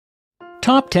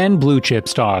Top 10 Blue Chip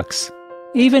Stocks.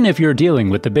 Even if you're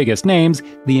dealing with the biggest names,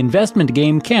 the investment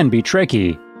game can be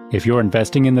tricky. If you're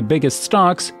investing in the biggest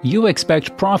stocks, you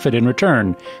expect profit in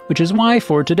return, which is why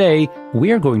for today,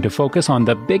 we're going to focus on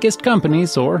the biggest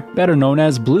companies, or better known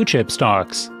as blue chip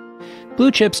stocks.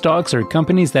 Blue chip stocks are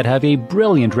companies that have a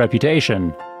brilliant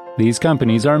reputation. These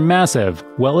companies are massive,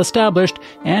 well-established,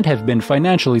 and have been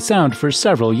financially sound for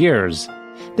several years.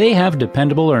 They have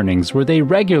dependable earnings where they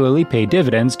regularly pay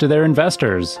dividends to their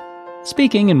investors.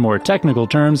 Speaking in more technical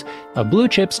terms, a blue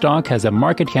chip stock has a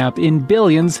market cap in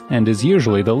billions and is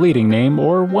usually the leading name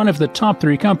or one of the top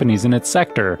 3 companies in its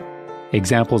sector.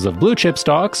 Examples of blue chip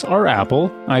stocks are Apple,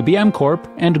 IBM Corp,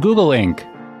 and Google Inc.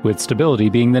 With stability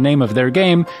being the name of their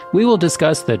game, we will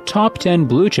discuss the top 10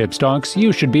 blue chip stocks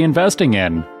you should be investing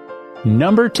in.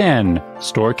 Number 10.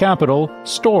 Store Capital,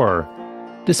 STORE.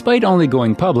 Despite only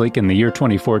going public in the year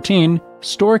 2014,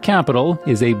 STORE Capital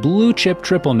is a blue-chip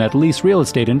triple-net lease real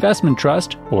estate investment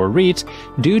trust, or REIT,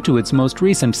 due to its most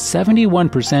recent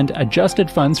 71% adjusted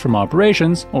funds from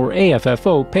operations, or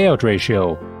AFFO, payout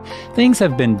ratio. Things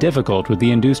have been difficult with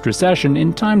the induced recession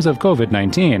in times of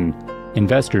COVID-19.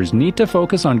 Investors need to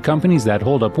focus on companies that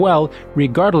hold up well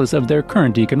regardless of their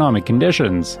current economic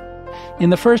conditions. In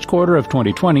the first quarter of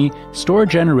 2020, STORE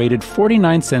generated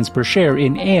 49 cents per share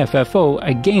in AFFO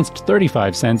against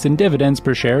 35 cents in dividends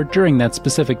per share during that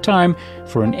specific time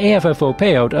for an AFFO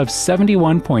payout of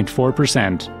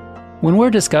 71.4%. When we're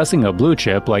discussing a blue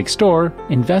chip like STORE,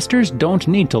 investors don't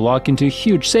need to lock into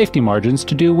huge safety margins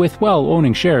to do with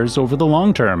owning shares over the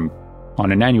long term.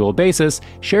 On an annual basis,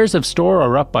 shares of STORE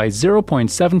are up by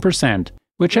 0.7%,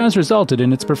 which has resulted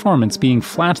in its performance being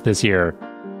flat this year.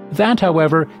 That,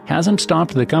 however, hasn't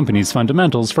stopped the company's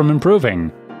fundamentals from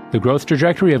improving. The growth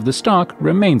trajectory of the stock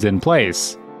remains in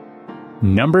place.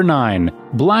 Number 9.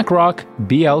 BlackRock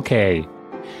BLK.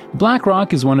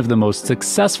 BlackRock is one of the most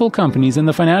successful companies in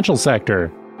the financial sector.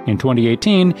 In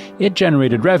 2018, it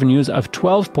generated revenues of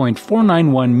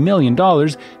 $12.491 million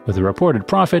with a reported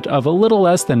profit of a little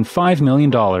less than $5 million.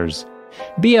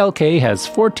 BLK has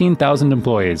 14,000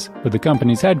 employees, with the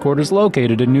company's headquarters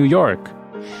located in New York.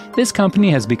 This company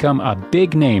has become a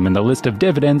big name in the list of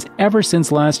dividends ever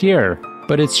since last year,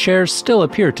 but its shares still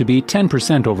appear to be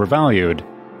 10% overvalued.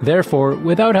 Therefore,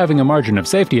 without having a margin of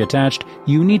safety attached,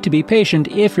 you need to be patient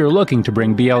if you're looking to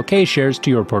bring BLK shares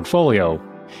to your portfolio.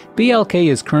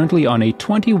 BLK is currently on a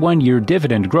 21-year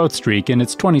dividend growth streak in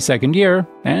its 22nd year,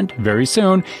 and very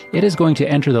soon, it is going to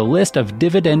enter the list of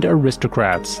dividend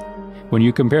aristocrats. When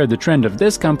you compare the trend of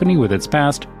this company with its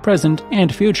past, present,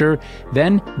 and future,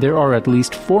 then there are at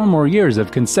least 4 more years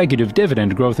of consecutive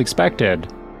dividend growth expected.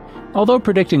 Although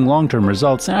predicting long-term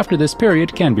results after this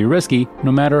period can be risky,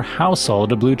 no matter how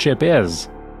solid a blue chip is.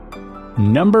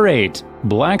 Number 8.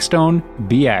 Blackstone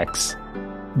BX.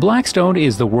 Blackstone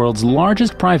is the world's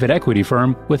largest private equity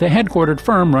firm with a headquartered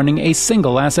firm running a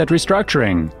single asset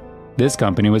restructuring. This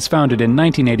company was founded in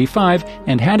 1985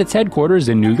 and had its headquarters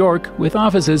in New York, with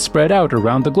offices spread out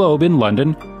around the globe in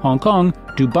London, Hong Kong,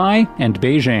 Dubai, and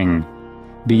Beijing.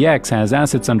 BX has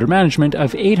assets under management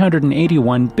of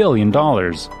 $881 billion.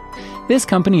 This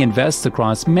company invests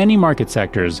across many market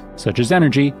sectors, such as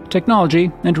energy,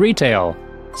 technology, and retail.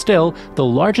 Still, the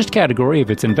largest category of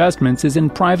its investments is in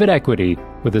private equity,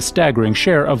 with a staggering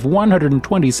share of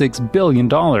 $126 billion.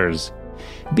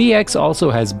 BX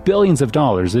also has billions of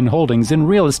dollars in holdings in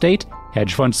real estate,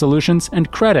 hedge fund solutions,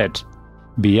 and credit.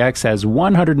 BX has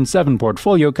 107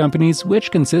 portfolio companies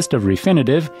which consist of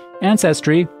Refinitiv,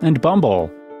 Ancestry, and Bumble.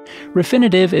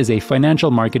 Refinitiv is a financial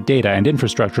market data and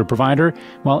infrastructure provider,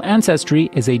 while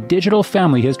Ancestry is a digital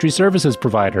family history services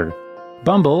provider.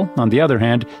 Bumble, on the other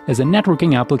hand, is a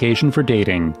networking application for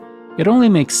dating. It only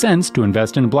makes sense to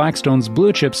invest in Blackstone's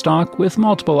blue chip stock with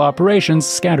multiple operations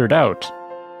scattered out.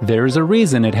 There's a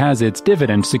reason it has its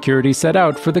dividend security set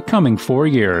out for the coming 4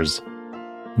 years.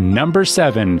 Number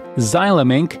 7.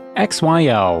 Xylem Inc.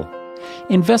 XYL.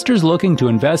 Investors looking to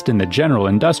invest in the general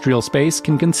industrial space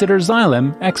can consider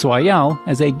Xylem XYL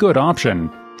as a good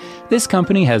option. This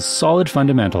company has solid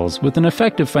fundamentals with an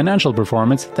effective financial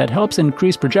performance that helps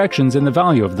increase projections in the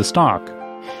value of the stock.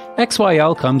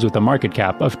 XYL comes with a market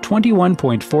cap of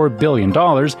 $21.4 billion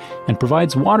and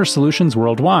provides water solutions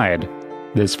worldwide.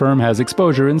 This firm has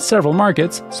exposure in several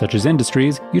markets, such as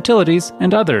industries, utilities,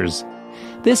 and others.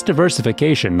 This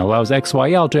diversification allows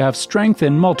XYL to have strength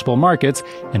in multiple markets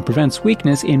and prevents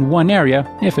weakness in one area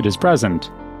if it is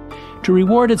present. To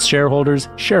reward its shareholders,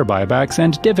 share buybacks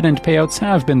and dividend payouts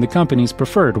have been the company's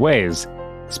preferred ways.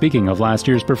 Speaking of last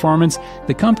year's performance,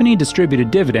 the company distributed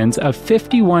dividends of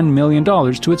 $51 million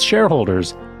to its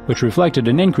shareholders, which reflected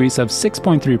an increase of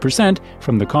 6.3%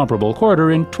 from the comparable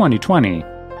quarter in 2020.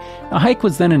 A hike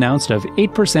was then announced of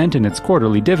 8% in its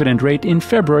quarterly dividend rate in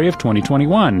February of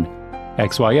 2021.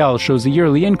 XYL shows a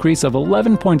yearly increase of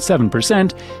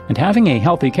 11.7%, and having a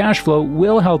healthy cash flow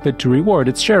will help it to reward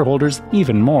its shareholders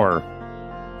even more.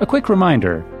 A quick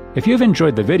reminder, if you've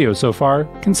enjoyed the video so far,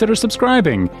 consider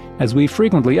subscribing, as we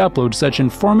frequently upload such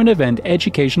informative and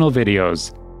educational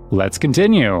videos. Let's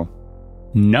continue.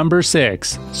 Number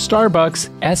 6. Starbucks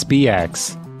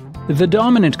SBX. The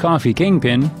dominant coffee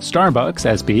kingpin, Starbucks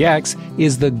SBX,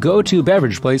 is the go-to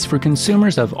beverage place for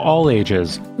consumers of all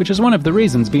ages, which is one of the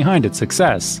reasons behind its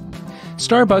success.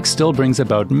 Starbucks still brings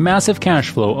about massive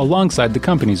cash flow alongside the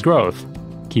company's growth.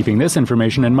 Keeping this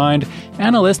information in mind,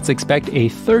 analysts expect a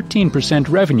 13%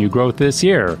 revenue growth this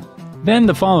year. Then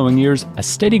the following years, a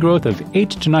steady growth of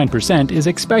 8 to 9% is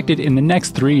expected in the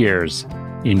next 3 years.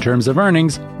 In terms of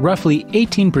earnings, roughly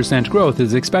 18% growth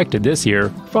is expected this year,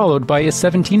 followed by a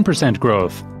 17%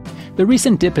 growth. The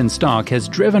recent dip in stock has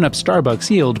driven up Starbucks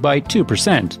yield by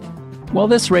 2%. While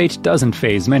this rate doesn't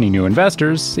faze many new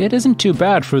investors, it isn't too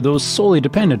bad for those solely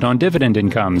dependent on dividend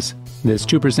incomes. This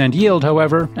 2% yield,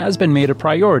 however, has been made a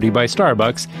priority by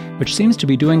Starbucks, which seems to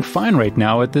be doing fine right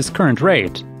now at this current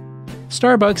rate.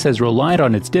 Starbucks has relied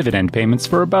on its dividend payments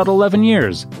for about 11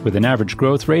 years, with an average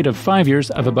growth rate of 5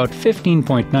 years of about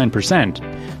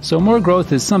 15.9%, so more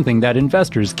growth is something that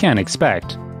investors can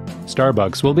expect.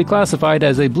 Starbucks will be classified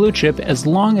as a blue chip as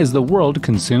long as the world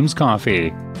consumes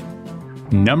coffee.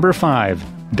 Number 5.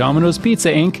 Domino's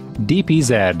Pizza Inc.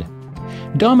 DPZ.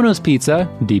 Domino's Pizza,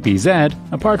 DPZ,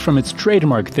 apart from its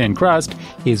trademark thin crust,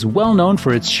 is well known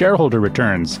for its shareholder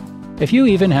returns. If you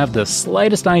even have the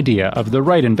slightest idea of the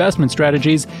right investment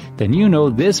strategies, then you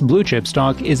know this blue chip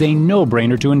stock is a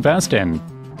no-brainer to invest in.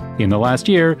 In the last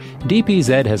year,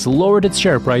 DPZ has lowered its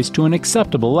share price to an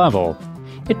acceptable level.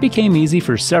 It became easy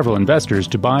for several investors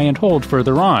to buy and hold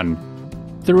further on.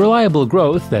 The reliable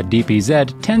growth that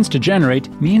DPZ tends to generate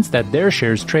means that their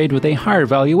shares trade with a higher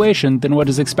valuation than what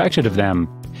is expected of them.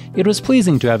 It was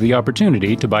pleasing to have the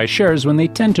opportunity to buy shares when they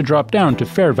tend to drop down to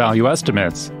fair value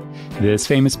estimates. This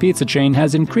famous pizza chain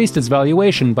has increased its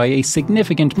valuation by a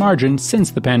significant margin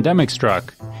since the pandemic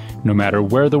struck. No matter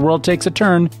where the world takes a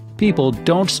turn, people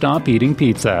don't stop eating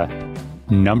pizza.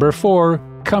 Number 4.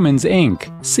 Cummins Inc.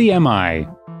 CMI.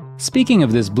 Speaking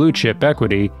of this blue chip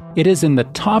equity, it is in the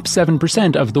top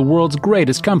 7% of the world's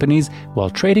greatest companies, while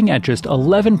trading at just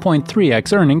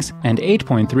 11.3x earnings and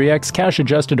 8.3x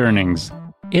cash-adjusted earnings.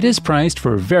 It is priced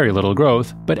for very little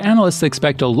growth, but analysts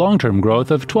expect a long-term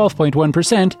growth of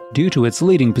 12.1% due to its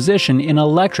leading position in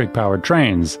electric-powered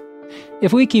trains.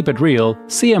 If we keep it real,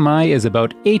 CMI is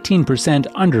about 18%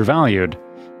 undervalued.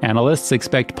 Analysts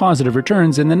expect positive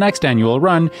returns in the next annual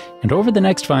run, and over the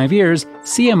next 5 years,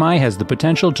 CMI has the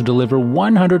potential to deliver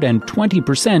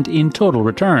 120% in total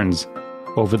returns.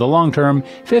 Over the long term,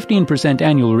 15%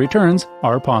 annual returns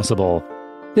are possible.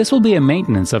 This will be a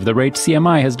maintenance of the rate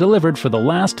CMI has delivered for the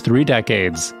last 3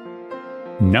 decades.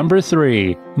 Number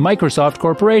 3. Microsoft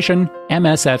Corporation,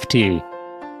 MSFT.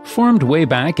 Formed way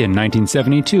back in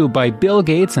 1972 by Bill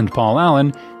Gates and Paul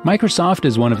Allen, Microsoft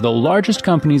is one of the largest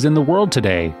companies in the world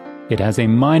today. It has a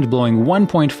mind-blowing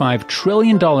 $1.5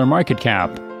 trillion market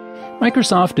cap.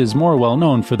 Microsoft is more well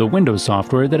known for the Windows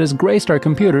software that has graced our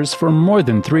computers for more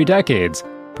than 3 decades,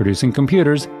 producing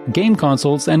computers, game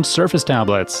consoles, and Surface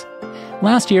tablets.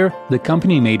 Last year, the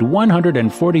company made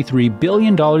 $143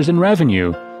 billion in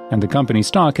revenue, and the company's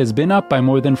stock has been up by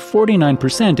more than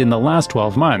 49% in the last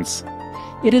 12 months.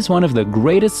 It is one of the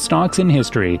greatest stocks in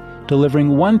history, delivering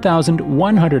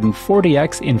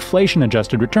 1,140x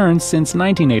inflation-adjusted returns since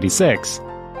 1986.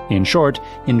 In short,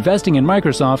 investing in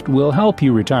Microsoft will help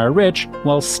you retire rich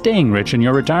while staying rich in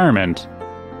your retirement.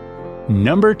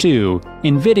 Number 2.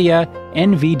 NVIDIA,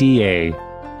 NVDA.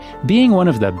 Being one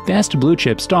of the best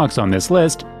blue-chip stocks on this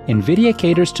list, NVIDIA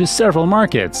caters to several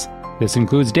markets. This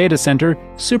includes data center,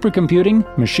 supercomputing,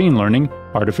 machine learning,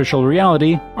 artificial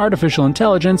reality, artificial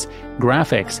intelligence,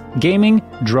 graphics, gaming,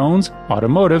 drones,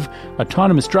 automotive,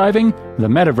 autonomous driving, the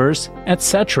metaverse,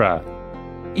 etc.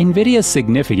 NVIDIA's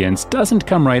significance doesn't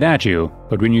come right at you,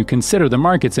 but when you consider the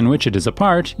markets in which it is a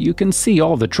part, you can see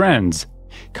all the trends.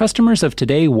 Customers of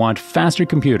today want faster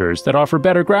computers that offer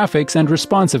better graphics and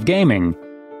responsive gaming.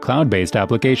 Cloud-based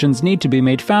applications need to be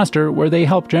made faster where they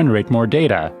help generate more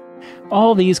data.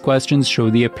 All these questions show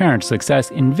the apparent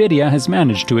success NVIDIA has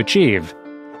managed to achieve.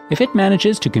 If it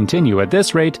manages to continue at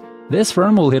this rate, this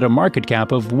firm will hit a market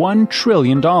cap of $1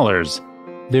 trillion.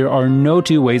 There are no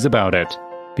two ways about it.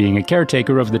 Being a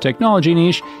caretaker of the technology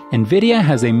niche, NVIDIA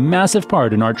has a massive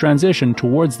part in our transition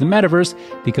towards the metaverse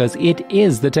because it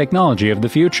is the technology of the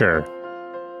future.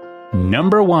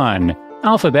 Number 1.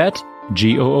 Alphabet,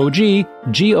 GOOGL.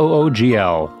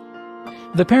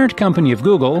 The parent company of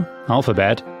Google,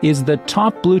 Alphabet, is the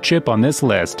top blue chip on this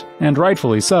list, and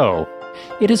rightfully so.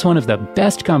 It is one of the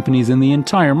best companies in the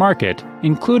entire market,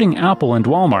 including Apple and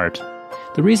Walmart.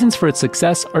 The reasons for its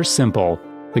success are simple.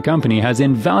 The company has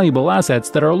invaluable assets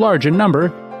that are large in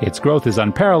number, its growth is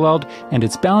unparalleled, and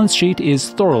its balance sheet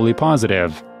is thoroughly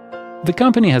positive. The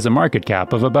company has a market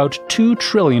cap of about $2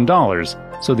 trillion,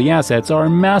 so the assets are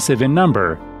massive in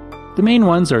number. The main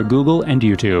ones are Google and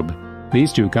YouTube.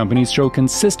 These two companies show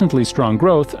consistently strong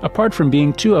growth apart from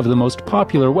being two of the most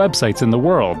popular websites in the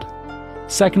world.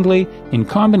 Secondly, in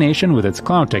combination with its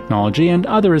cloud technology and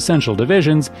other essential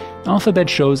divisions, Alphabet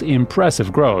shows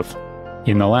impressive growth.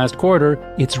 In the last quarter,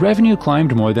 its revenue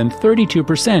climbed more than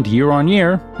 32%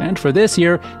 year-on-year, and for this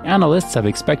year, analysts have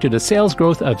expected a sales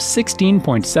growth of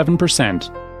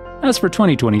 16.7%. As for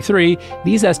 2023,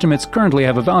 these estimates currently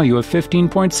have a value of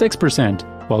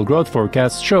 15.6%, while growth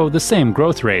forecasts show the same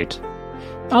growth rate.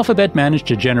 Alphabet managed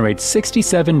to generate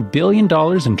 $67 billion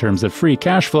in terms of free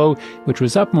cash flow, which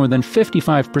was up more than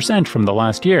 55% from the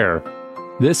last year.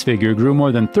 This figure grew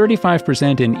more than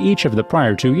 35% in each of the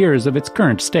prior 2 years of its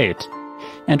current state.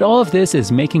 And all of this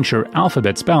is making sure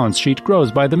Alphabet's balance sheet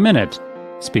grows by the minute.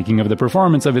 Speaking of the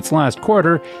performance of its last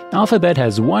quarter, Alphabet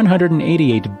has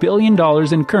 $188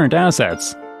 billion in current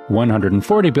assets,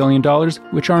 $140 billion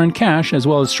which are in cash as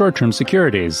well as short-term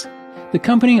securities. The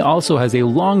company also has a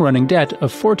long-running debt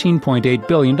of $14.8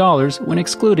 billion when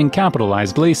excluding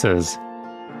capitalized leases.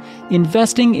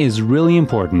 Investing is really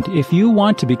important if you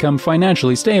want to become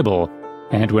financially stable.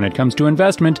 And when it comes to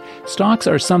investment, stocks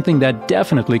are something that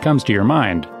definitely comes to your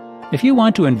mind. If you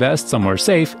want to invest somewhere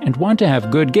safe and want to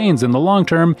have good gains in the long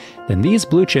term, then these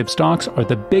blue chip stocks are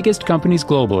the biggest companies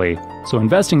globally, so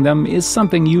investing them is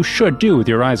something you should do with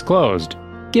your eyes closed,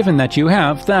 given that you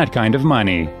have that kind of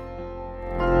money.